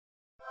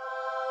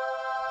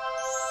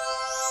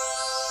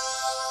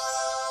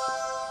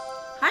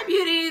Hi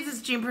beauties,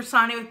 it's Jean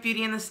Piersanti with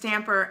Beauty and the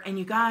Stamper, and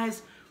you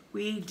guys,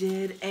 we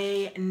did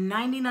a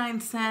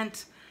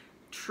 99-cent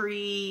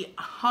tree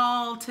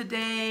haul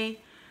today.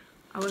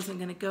 I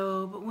wasn't gonna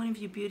go, but one of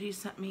you beauties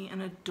sent me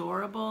an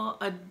adorable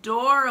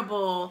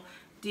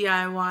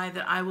DIY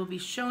that I will be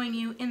showing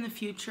you in the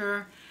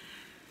future.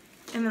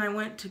 And then I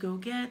went to go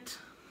get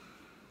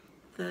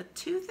the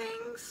two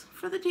things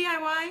for the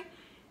DIY,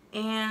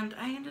 and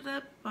I ended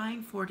up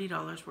buying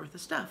 $40 worth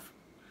of stuff.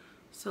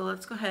 So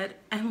let's go ahead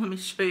and let me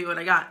show you what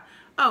I got.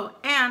 Oh,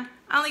 and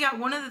I only got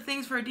one of the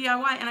things for a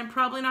DIY, and I'm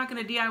probably not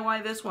going to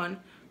DIY this one.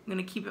 I'm going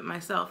to keep it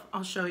myself.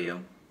 I'll show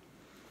you.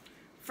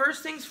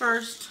 First things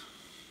first,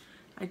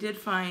 I did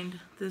find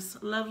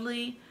this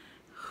lovely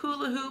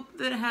hula hoop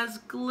that has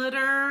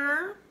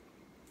glitter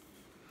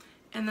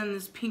and then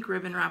this pink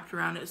ribbon wrapped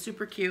around it.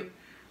 Super cute.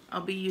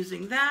 I'll be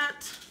using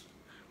that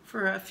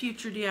for a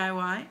future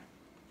DIY.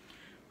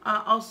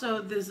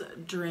 Also, this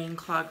drain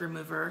clog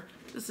remover.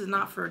 This is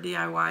not for a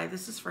DIY.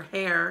 This is for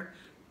hair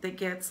that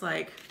gets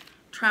like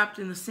trapped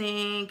in the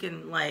sink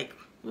and like,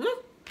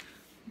 whoop.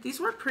 These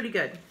work pretty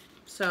good.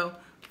 So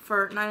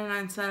for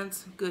 99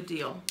 cents, good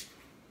deal.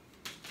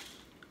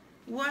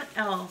 What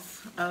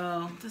else?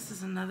 Oh, this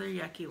is another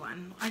yucky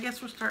one. I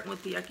guess we're starting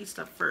with the yucky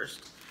stuff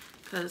first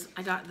because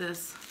I got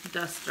this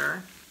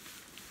duster.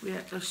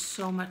 There's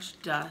so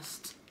much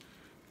dust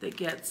that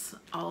gets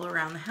all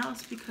around the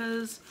house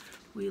because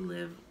we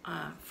live,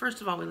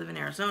 first of all, we live in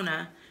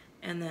Arizona,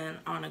 and then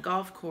on a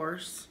golf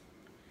course,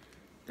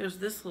 there's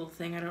this little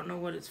thing. I don't know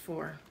what it's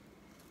for.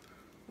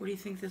 What do you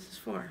think this is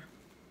for?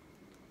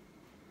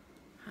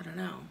 I don't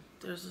know.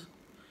 There's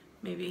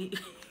maybe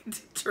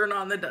to turn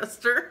on the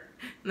duster,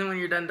 and then when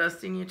you're done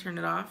dusting, you turn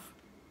it off.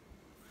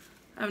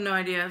 I have no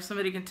idea. If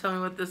somebody can tell me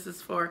what this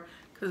is for,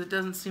 because it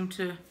doesn't seem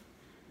to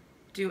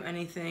do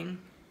anything.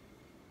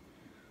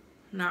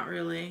 Not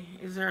really.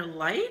 Is there a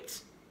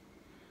light?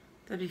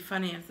 That'd be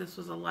funny if this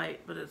was a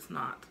light, but it's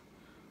not.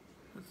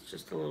 It's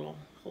just a little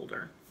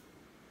holder.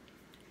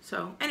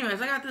 So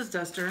anyways, I got this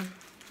duster.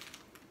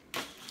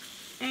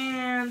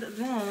 And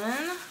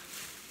then,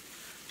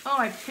 oh,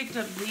 I picked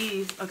up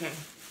these. Okay.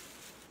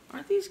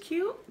 Aren't these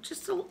cute?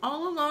 Just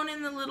all alone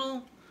in the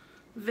little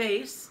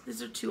vase.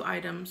 These are two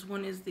items.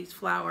 One is these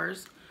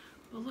flowers.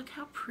 But look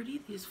how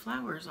pretty these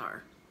flowers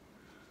are.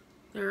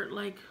 They're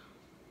like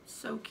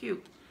so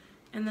cute.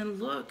 And then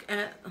look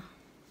at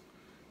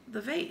the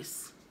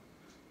vase.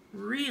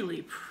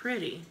 Really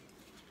pretty.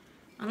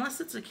 Unless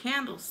it's a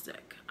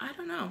candlestick. I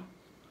don't know.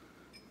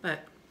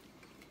 But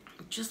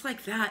just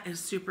like that is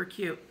super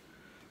cute.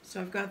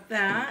 So I've got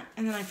that.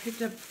 And then I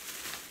picked up,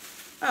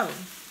 oh,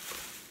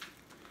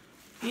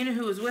 you know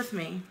who was with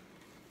me?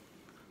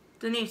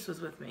 Denise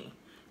was with me.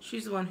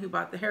 She's the one who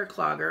bought the hair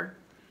clogger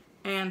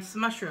and some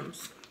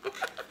mushrooms.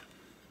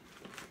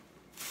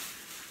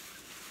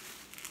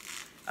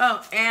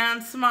 Oh,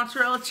 and some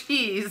mozzarella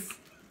cheese.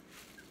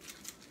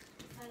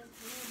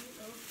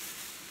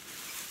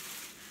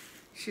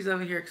 She's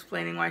over here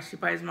explaining why she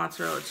buys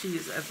mozzarella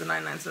cheese at the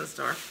 99-cent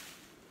store.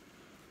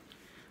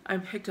 I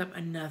picked up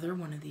another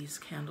one of these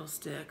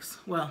candlesticks.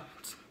 Well,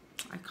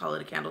 I call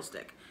it a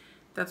candlestick.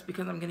 That's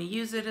because I'm going to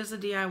use it as a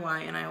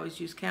DIY, and I always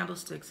use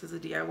candlesticks as a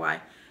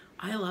DIY.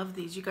 I love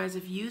these. You guys,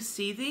 if you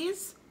see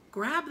these,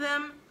 grab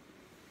them.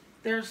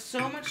 They're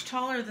so much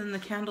taller than the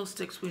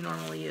candlesticks we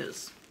normally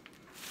use.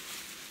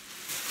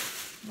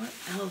 What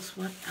else?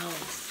 What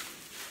else?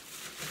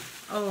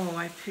 Oh,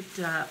 I picked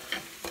up,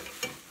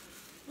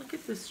 look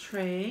at this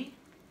tray.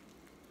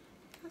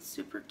 That's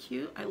super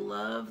cute. I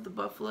love the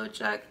buffalo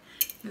check.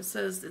 It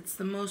says it's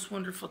the most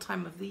wonderful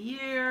time of the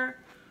year.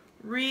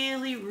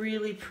 Really,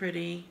 really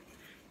pretty.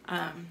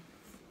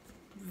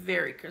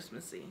 Very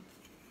Christmassy.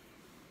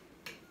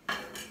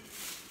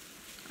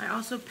 I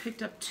also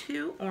picked up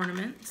two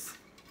ornaments.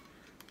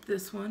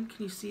 This one,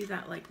 can you see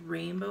that like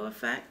rainbow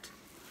effect?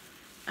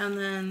 And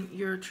then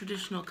your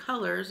traditional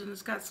colors, and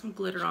it's got some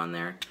glitter on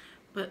there,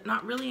 but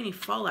not really any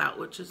fallout,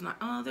 which is not,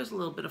 oh, there's a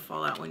little bit of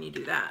fallout when you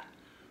do that.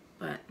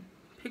 But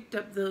picked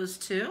up those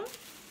two.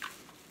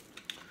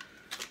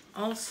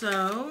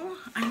 Also,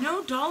 I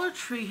know Dollar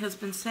Tree has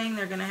been saying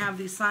they're gonna have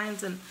these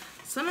signs, and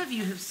some of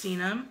you have seen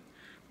them,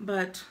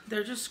 but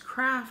they're just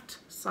craft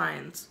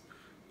signs,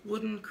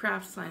 wooden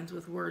craft signs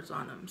with words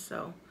on them.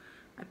 So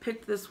I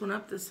picked this one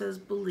up that says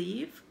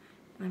believe,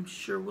 and I'm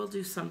sure we'll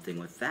do something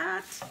with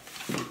that.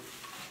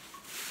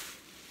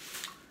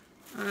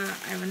 I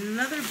have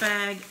another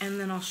bag, and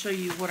then I'll show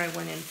you what I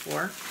went in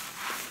for.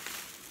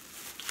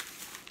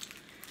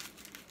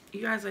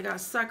 You guys, I got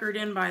suckered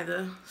in by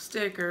the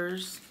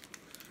stickers.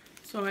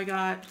 So I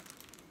got,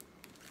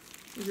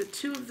 is it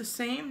two of the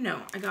same?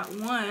 No, I got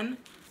one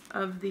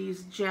of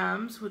these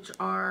gems, which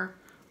are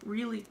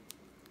really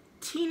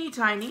teeny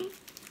tiny.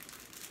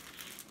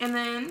 And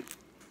then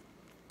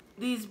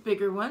these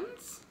bigger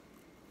ones.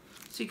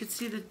 So you can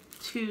see the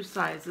two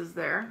sizes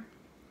there.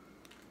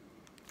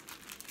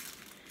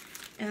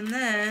 And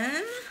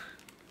then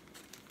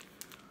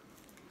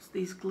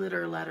these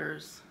glitter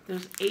letters.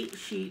 There's 8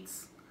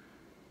 sheets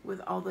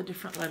with all the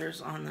different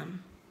letters on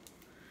them.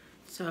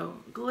 So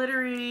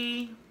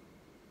glittery,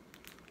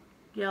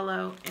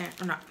 yellow, and,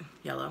 or not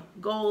yellow,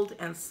 gold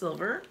and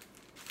silver.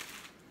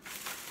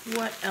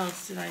 What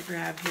else did I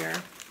grab here?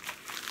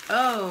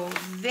 Oh,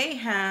 they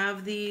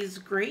have these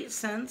great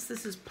scents.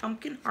 This is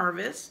Pumpkin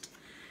Harvest.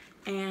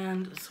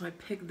 And so I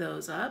picked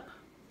those up.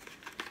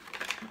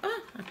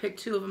 I picked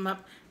 2 of them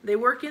up. They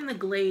work in the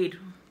Glade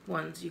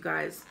ones, you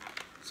guys.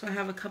 So I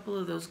have a couple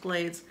of those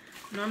Glades.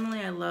 Normally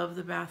I love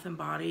the Bath &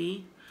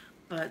 Body,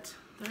 but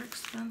they're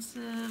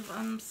expensive.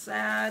 I'm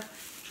sad.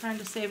 Trying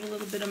to save a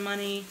little bit of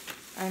money.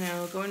 I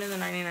know, going to the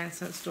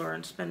 99-cent store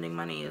and spending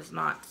money is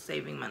not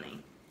saving money.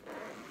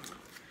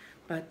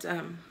 But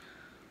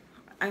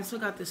I also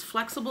got this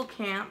flexible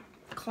clamp,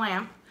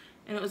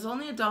 and it was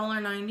only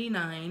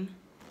 $1.99.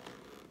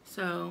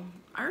 So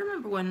I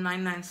remember when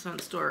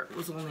 99-cent store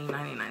was only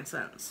 99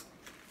 cents.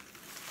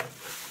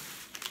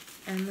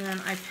 And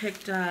then I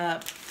picked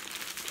up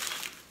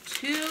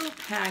 2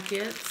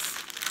 packets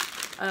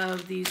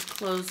of these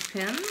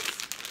clothespins.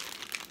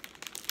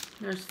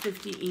 There's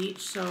 50 each,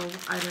 so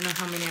I don't know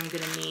how many I'm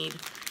gonna need,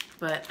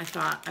 but I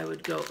thought I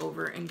would go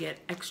over and get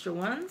extra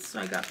ones. So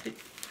I got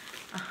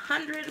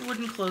 100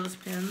 wooden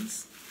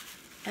clothespins,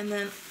 and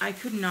then I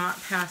could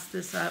not pass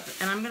this up,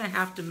 and I'm gonna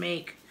have to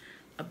make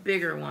a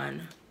bigger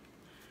one,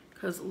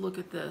 because look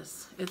at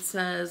this. It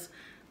says,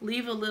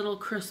 leave a little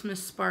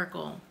Christmas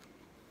sparkle.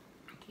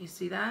 Can you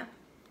see that?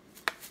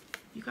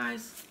 You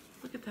guys,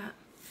 look at that.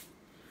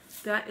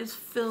 That is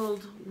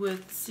filled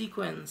with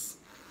sequins.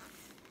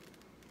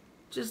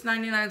 Just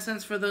 99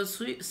 cents for those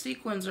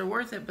sequins are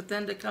worth it, but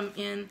then to come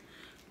in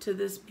to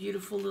this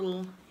beautiful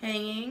little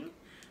hanging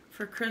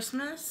for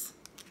Christmas,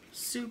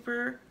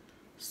 super,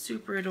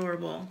 super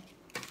adorable.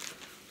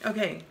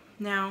 Okay,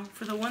 now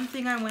for the one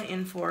thing I went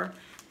in for,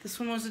 this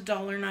one was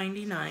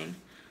 $1.99.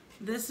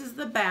 This is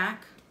the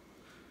back,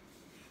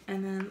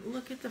 and then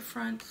look at the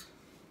front.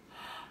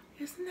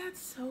 Isn't that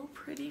so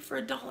pretty for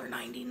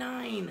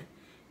 $1.99?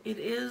 It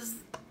is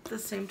the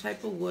same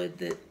type of wood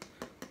that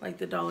like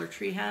the Dollar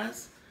Tree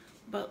has,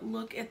 but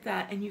look at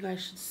that, and you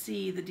guys should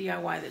see the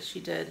DIY that she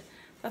did.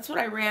 That's what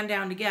I ran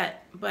down to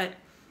get, but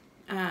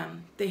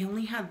they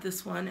only had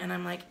this one, and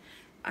I'm like,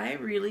 I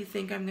really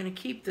think I'm gonna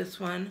keep this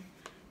one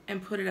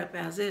and put it up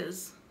as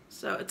is.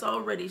 So it's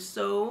already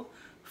so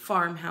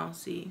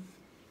farmhousey.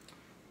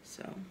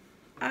 So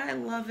I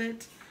love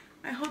it.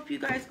 I hope you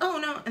guys, oh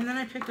no, and then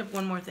I picked up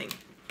one more thing.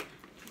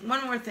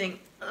 One more thing.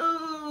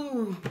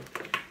 Oh,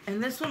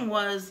 and this one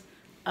was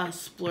a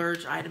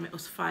splurge item. It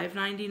was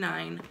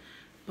 $5.99,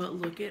 but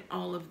look at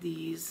all of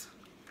these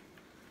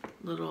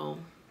little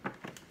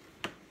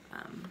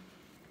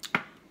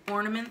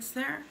ornaments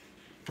there.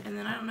 And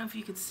then I don't know if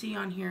you could see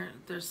on here,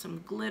 there's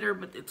some glitter,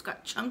 but it's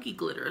got chunky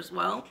glitter as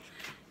well.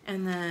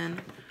 And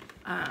then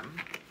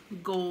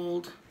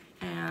gold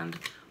and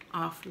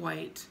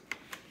off-white.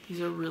 These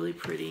are really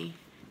pretty.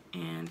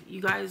 And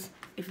you guys,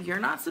 if you're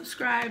not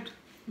subscribed,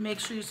 make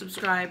sure you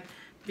subscribe,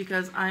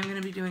 because I'm going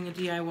to be doing a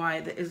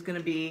DIY that is going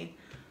to be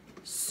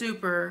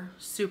super,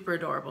 super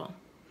adorable.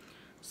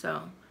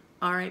 So,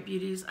 alright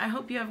beauties, I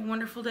hope you have a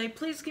wonderful day.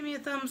 Please give me a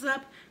thumbs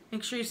up.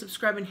 Make sure you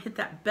subscribe and hit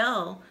that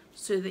bell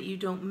so that you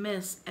don't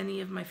miss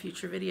any of my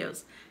future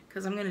videos,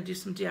 because I'm going to do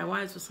some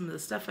DIYs with some of the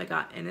stuff I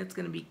got, and it's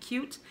going to be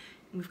cute.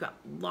 We've got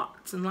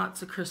lots and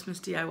lots of Christmas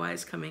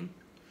DIYs coming.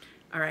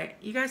 Alright,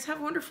 you guys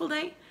have a wonderful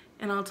day,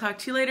 and I'll talk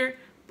to you later.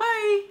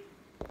 Bye!